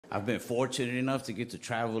I've been fortunate enough to get to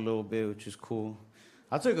travel a little bit, which is cool.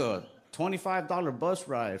 I took a $25 bus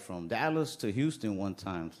ride from Dallas to Houston one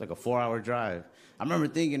time. It's like a 4-hour drive. I remember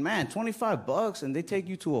thinking, man, $25 and they take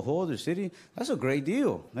you to a whole other city? That's a great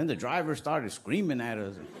deal. Then the driver started screaming at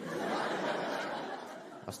us.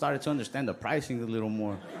 I started to understand the pricing a little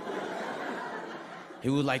more. He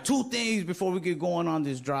was like, 2 things before we get going on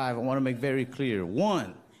this drive. I want to make very clear.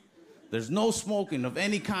 1, there's no smoking of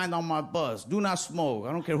any kind on my bus. Do not smoke.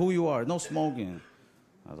 I don't care who you are. No smoking.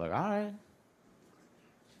 I was like, all right.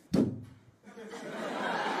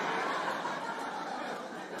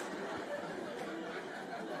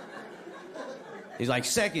 He's like,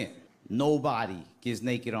 2nd, nobody gets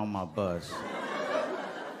naked on my bus.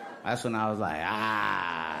 That's when I was like,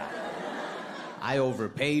 I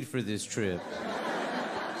overpaid for this trip.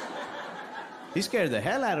 He scared the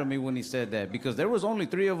hell out of me when he said that because there was only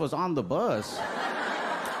 3 of us on the bus.